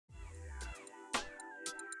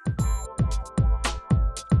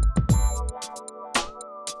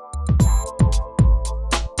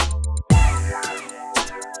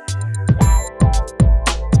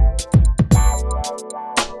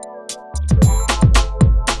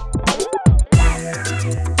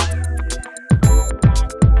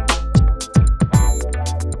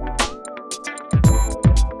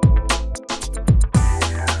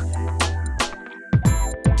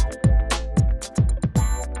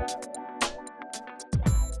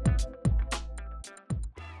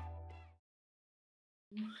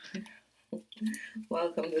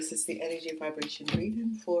Welcome. This is the energy vibration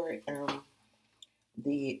reading for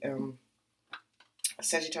the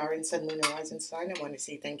Sagittarius and Lunar Rising sign. I want to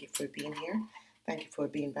say thank you for being here. Thank you for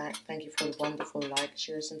being back. Thank you for the wonderful likes,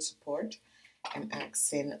 shares, and support. I'm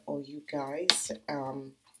asking all you guys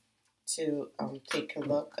to take a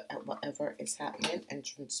look at whatever is happening and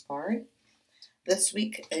transpiring. This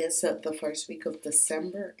week is the first week of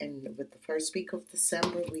December, and with the first week of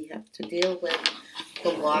December, we have to deal with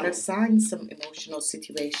the water sign, some emotional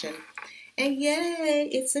situation. And yay,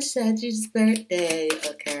 it's a Sagittarius birthday.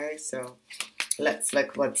 Okay, so let's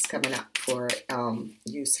look what's coming up for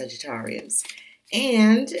you Sagittarians.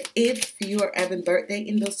 And if you are having birthday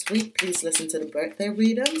in this week, please listen to the birthday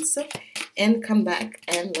readings and come back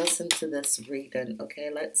and listen to this reading. Okay,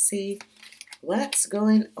 let's see what's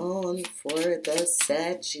going on for the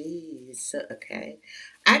Saggies. Okay,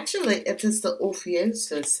 actually, it is the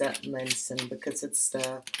Ophiuchus that mentioned because it's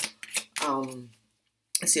the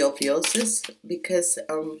Ophiuchus because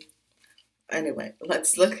anyway,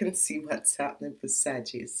 let's look and see what's happening for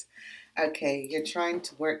Saggies. Okay, you're trying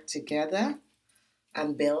to work together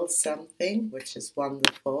and build something, which is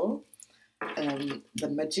wonderful. The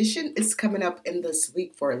Magician is coming up in this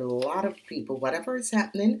week for a lot of people. Whatever is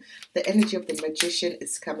happening, the energy of the Magician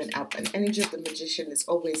is coming up. And energy of the Magician is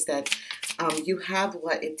always that you have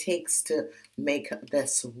what it takes to make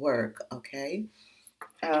this work, okay?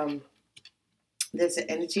 There's an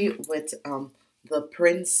energy with the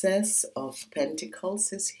Princess of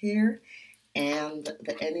Pentacles is here, and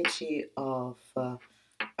the energy of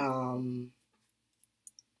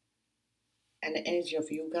and the energy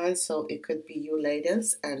of you guys. So it could be you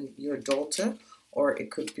ladies and your daughter, or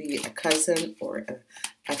it could be a cousin or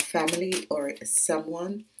a family or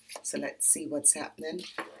someone. So let's see what's happening.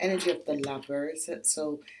 Energy of the Lovers.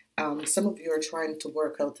 So some of you are trying to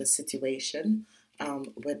work out a situation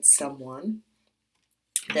with someone.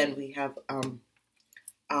 Then we have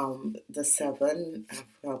the Seven of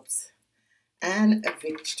Cups and a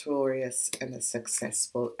victorious and a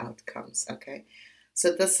successful outcomes. Okay,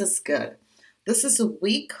 so this is good. This is a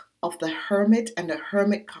week of the Hermit, and the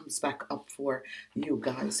Hermit comes back up for you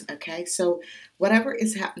guys. Okay, so whatever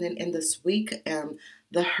is happening in this week,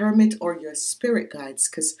 the Hermit or your spirit guides,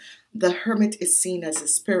 because the Hermit is seen as a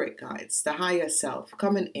spirit guides, the higher self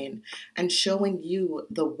coming in and showing you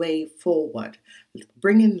the way forward,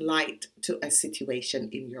 bringing light to a situation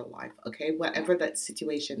in your life. Okay, whatever that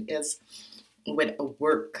situation is, with a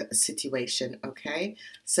work situation. Okay,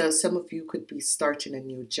 so some of you could be starting a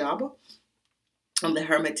new job, and the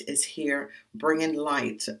Hermit is here bringing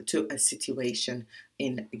light to a situation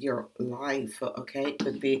in your life. Okay, it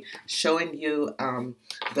could be showing you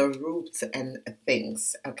the roots and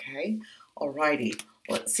things. Okay, alrighty,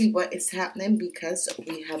 let's see what is happening, because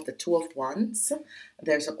we have the Two of Wands.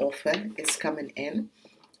 There's an offer is coming in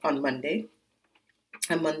on Monday.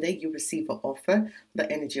 On Monday, you receive an offer, the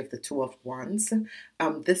energy of the Two of Wands.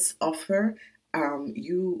 This offer,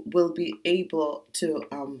 you will be able to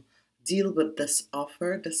deal with this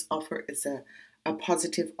offer. This offer is a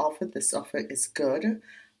positive offer. This offer is good.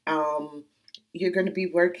 You're going to be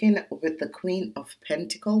working with the Queen of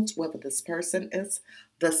Pentacles, whoever this person is.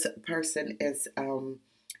 This person is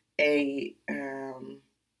a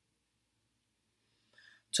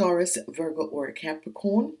Taurus, Virgo, or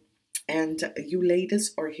Capricorn. And you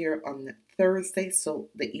ladies are here on Thursday, so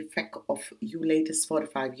the effect of you ladies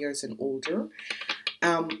 45 years and older.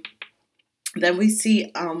 Then we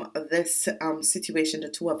see this situation, the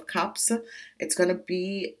Two of Cups. It's going to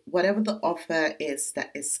be whatever the offer is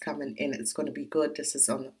that is coming in. It's going to be good. This is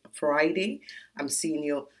on Friday. I'm seeing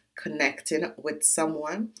you connecting with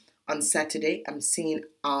someone. On Saturday, I'm seeing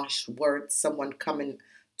harsh words, someone coming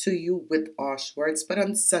to you with harsh words. But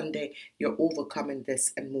on Sunday, you're overcoming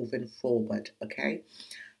this and moving forward. Okay,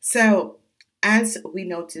 so as we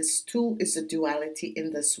notice, two is the duality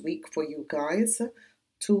in this week for you guys.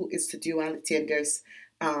 Two is the duality, and there's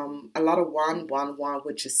a lot of one,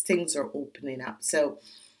 which is things are opening up. So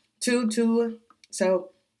two.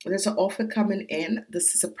 So there's an offer coming in.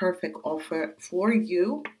 This is a perfect offer for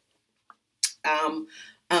you.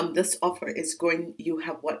 This offer is going. You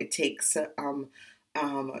have what it takes to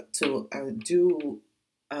do.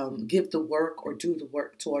 Give the work or do the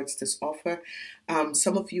work towards this offer.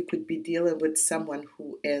 Some of you could be dealing with someone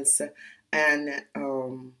who is an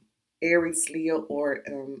Aries, Leo, or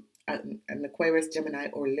an Aquarius, Gemini,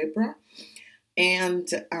 or Libra. And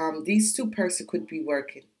these two persons could be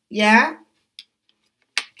working. Yeah?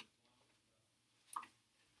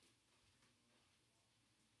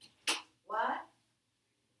 What?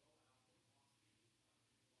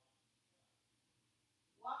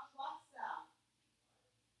 What's up?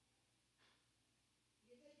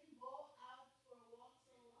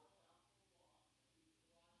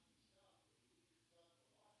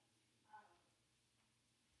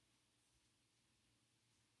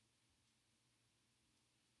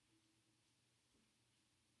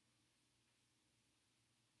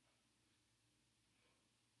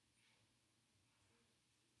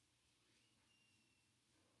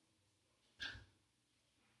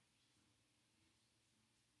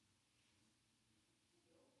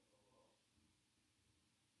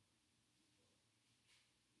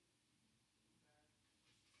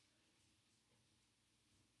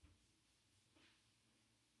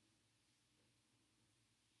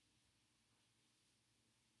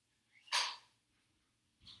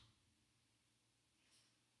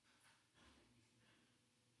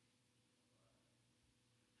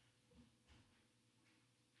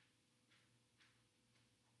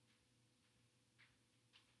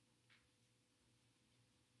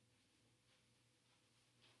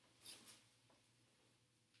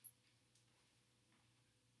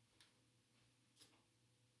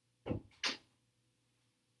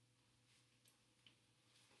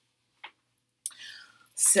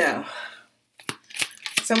 So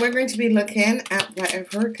we're going to be looking at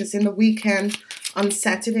whatever, because in the weekend on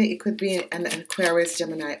Saturday, it could be an Aquarius,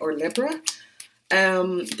 Gemini, or Libra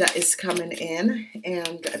that is coming in,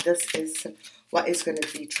 and this is what is going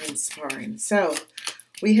to be transpiring. So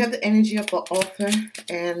we have the energy of the author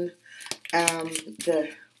and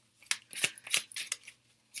the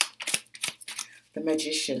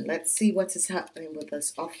magician. Let's see what is happening with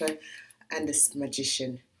this author and this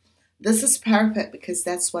magician. This is perfect because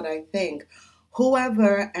that's what I think.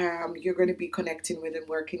 Whoever you're going to be connecting with and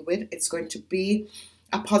working with, it's going to be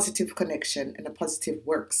a positive connection and a positive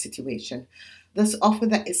work situation. This offer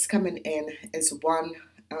that is coming in is one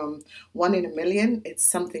in a million. It's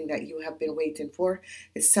something that you have been waiting for.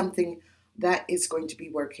 It's something that is going to be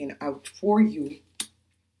working out for you.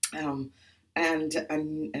 And a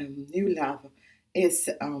new love is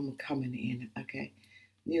coming in. Okay,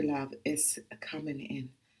 new love is coming in.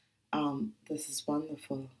 This is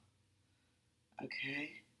wonderful.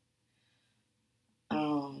 Okay.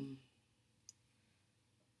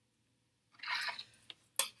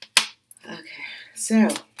 Okay. So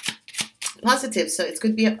positive. So it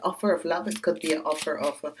could be an offer of love. It could be an offer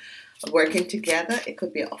of working together. It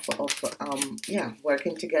could be an offer of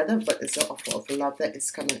working together. But it's an offer of love that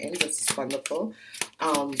is coming in. This is wonderful.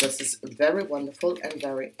 This is very wonderful and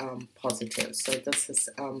very positive. So this is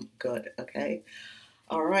good. Okay.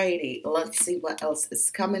 Alrighty, let's see what else is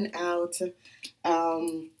coming out.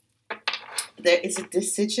 There is a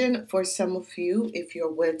decision for some of you if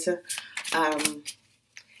you're with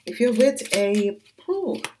a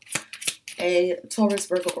Taurus,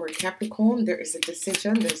 Virgo, or a Capricorn. There is a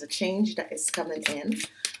decision. There's a change that is coming in.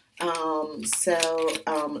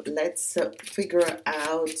 Let's figure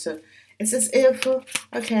out. It's as if,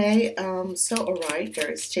 okay, so all right,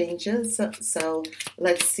 there is changes. So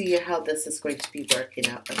let's see how this is going to be working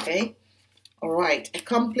out, okay? All right,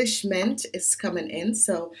 accomplishment is coming in.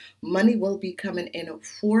 So money will be coming in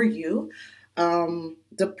for you.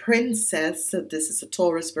 The princess, so this is a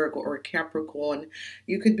Taurus, Virgo, or a Capricorn.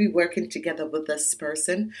 You could be working together with this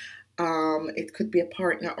person. It could be a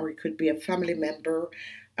partner or it could be a family member.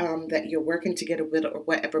 That you're working together with or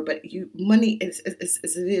whatever, but money is as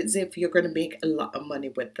if you're going to make a lot of money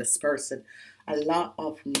with this person, a lot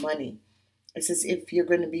of money. It's as if you're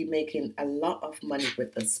going to be making a lot of money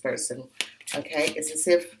with this person, okay? It's as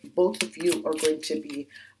if both of you are going to be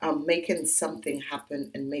making something happen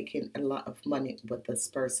and making a lot of money with this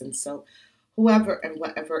person. So whoever and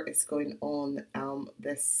whatever is going on,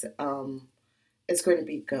 this is going to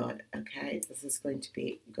be good, okay? This is going to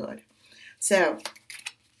be good. So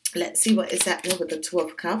let's see what is happening with the Two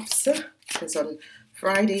of Cups. Because on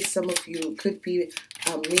Friday, some of you could be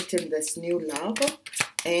meeting this new love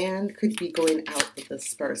and could be going out with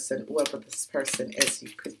this person, whoever this person is. You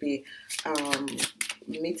could be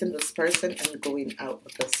meeting this person and going out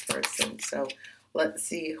with this person. So let's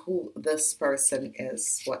see who this person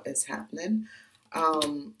is, what is happening.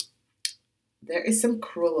 There is some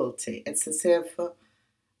cruelty. It's as if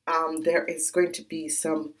there is going to be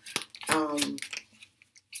some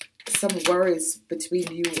worries between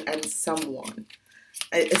you and someone.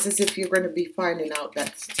 It's as if you're going to be finding out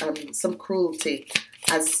that some cruelty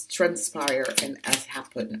has transpired and has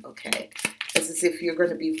happened, okay? It's as if you're going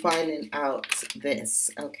to be finding out this,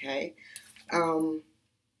 okay? A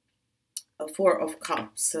Four of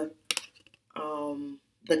Cups,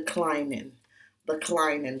 declining.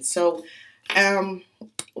 So,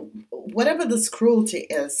 whatever this cruelty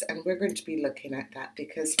is, and we're going to be looking at that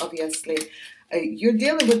because obviously you're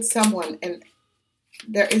dealing with someone and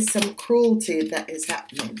there is some cruelty that is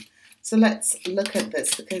happening. So let's look at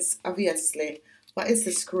this because obviously what is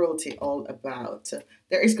this cruelty all about?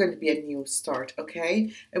 There is going to be a new start,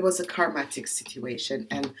 okay? It was a karmatic situation,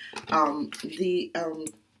 and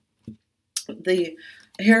the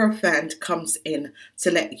Hierophant comes in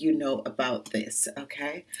to let you know about this,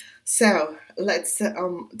 okay? So let's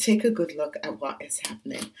take a good look at what is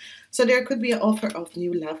happening. So there could be an offer of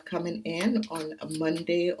new love coming in on a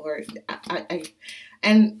Monday, or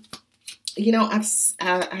and you know,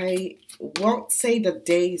 I won't say the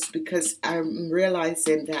days because I'm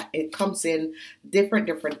realizing that it comes in different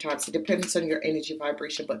types. It depends on your energy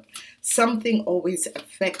vibration, but something always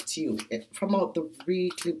affects you. From all the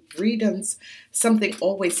readings, something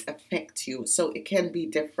always affects you. So it can be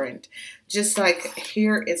different. Just like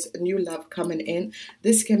here is new love coming in.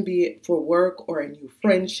 This can be for work or a new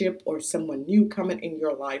friendship or someone new coming in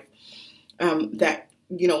your life that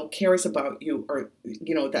you know, cares about you, or,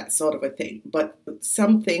 you know, that sort of a thing. But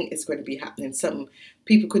something is going to be happening. Some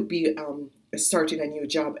people could be starting a new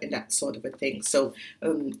job and that sort of a thing. So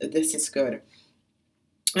this is good.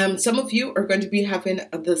 Some of you are going to be having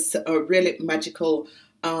this really magical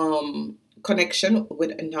connection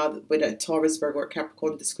with another, with a Taurus, Virgo, or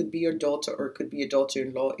Capricorn. This could be your daughter, or it could be a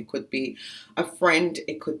daughter-in-law. It could be a friend.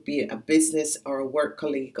 It could be a business or a work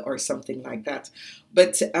colleague or something like that.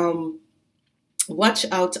 But watch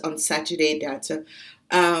out on Saturday that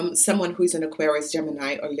someone who is an Aquarius,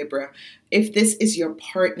 Gemini, or Libra, if this is your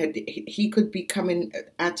partner, he could be coming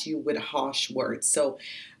at you with harsh words. So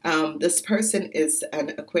this person is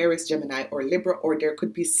an Aquarius, Gemini, or Libra, or there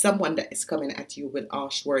could be someone that is coming at you with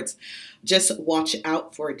harsh words. Just watch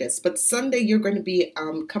out for this. But Sunday, you're going to be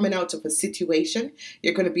coming out of a situation.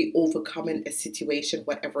 You're going to be overcoming a situation,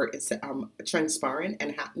 whatever is transpiring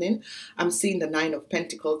and happening. I'm seeing the Nine of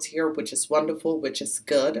Pentacles here, which is wonderful, which is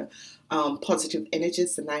good. Positive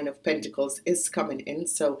energies. The Nine of Pentacles is coming in.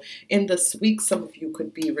 So in this week, some of you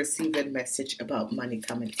could be receiving message about money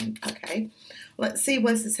coming in. Okay, let's see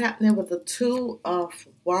what is happening with the Two of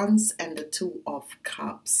Wands and the Two of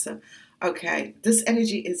Cups. Okay, this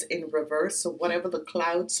energy is in reverse. So whatever the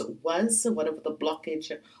clouds was, whatever the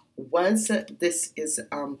blockage was, this is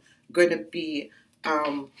going to be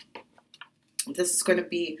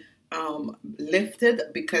lifted,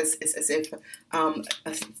 because it's as if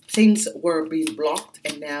things were being blocked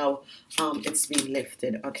and now it's being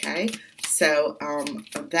lifted. Okay, so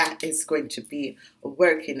that is going to be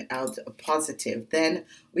working out positive. Then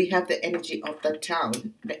we have the energy of the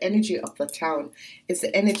Town. The energy of the Town is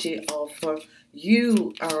the energy of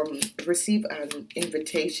you receive an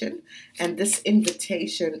invitation, and this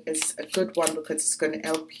invitation is a good one because it's going to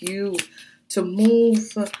help you to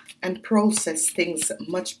move and process things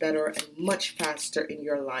much better and much faster in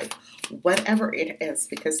your life, whatever it is,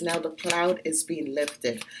 because now the cloud is being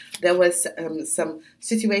lifted. There was some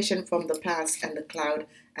situation from the past, and the cloud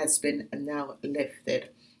has been now lifted.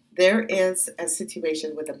 There is a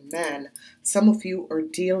situation with a man. Some of you are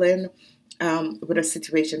dealing with a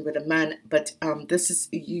situation with a man, but this is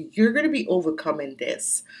you're going to be overcoming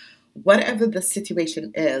this. Whatever the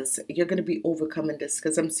situation is, you're going to be overcoming this,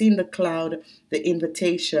 because I'm seeing the cloud, the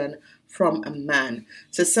invitation from a man.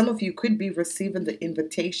 So some of you could be receiving the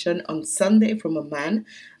invitation on Sunday from a man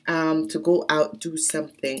to go out, do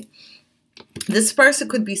something. This person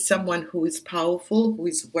could be someone who is powerful, who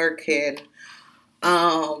is working,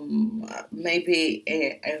 maybe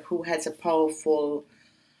who has a powerful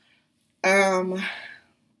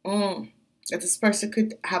this person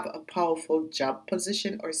could have a powerful job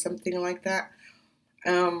position or something like that.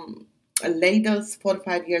 Ladies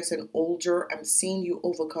 45 years and older, I'm seeing you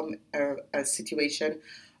overcome a situation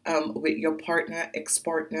with your partner,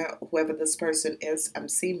 ex-partner, whoever this person is. I'm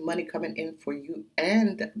seeing money coming in for you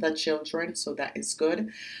and the children, so that is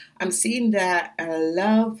good. I'm seeing that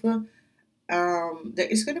love, there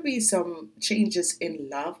is going to be some changes in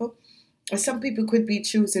love. Some people could be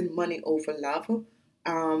choosing money over love.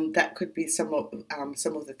 That could be some of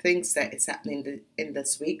the things that is happening in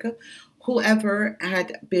this week. Whoever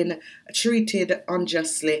had been treated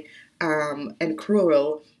unjustly and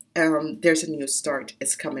cruel, there's a new start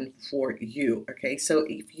is coming for you. Okay, so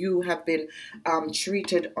if you have been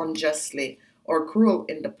treated unjustly or cruel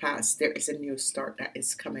in the past, there is a new start that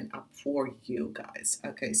is coming up for you guys.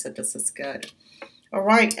 Okay, so this is good. All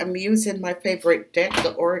right, I'm using my favorite deck,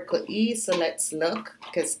 the Oracle E. So let's look,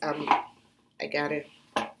 because I got it.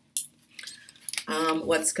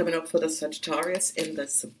 What's coming up for the Sagittarius in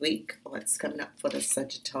this week? What's coming up for the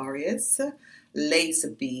Sagittarius?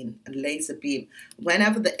 Laser beam. Laser beam.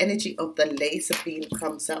 Whenever the energy of the laser beam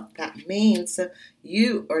comes up, that means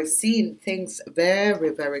you are seeing things very,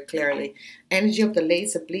 very clearly. Energy of the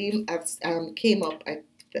laser beam came up at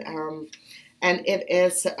and it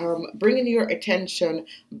is bringing your attention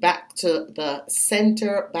back to the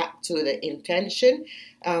center, back to the intention.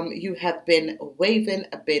 You have been waving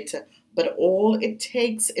a bit, but all it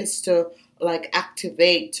takes is to like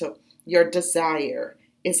activate your desire,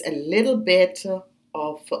 is a little bit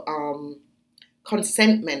of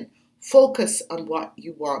consentment. Focus on what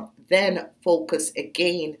you want, then focus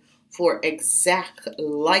again for exact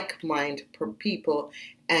like mind per people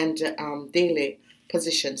and daily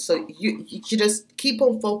position. So you just keep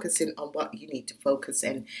on focusing on what you need to focus,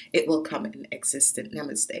 and it will come in existence.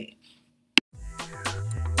 Namaste.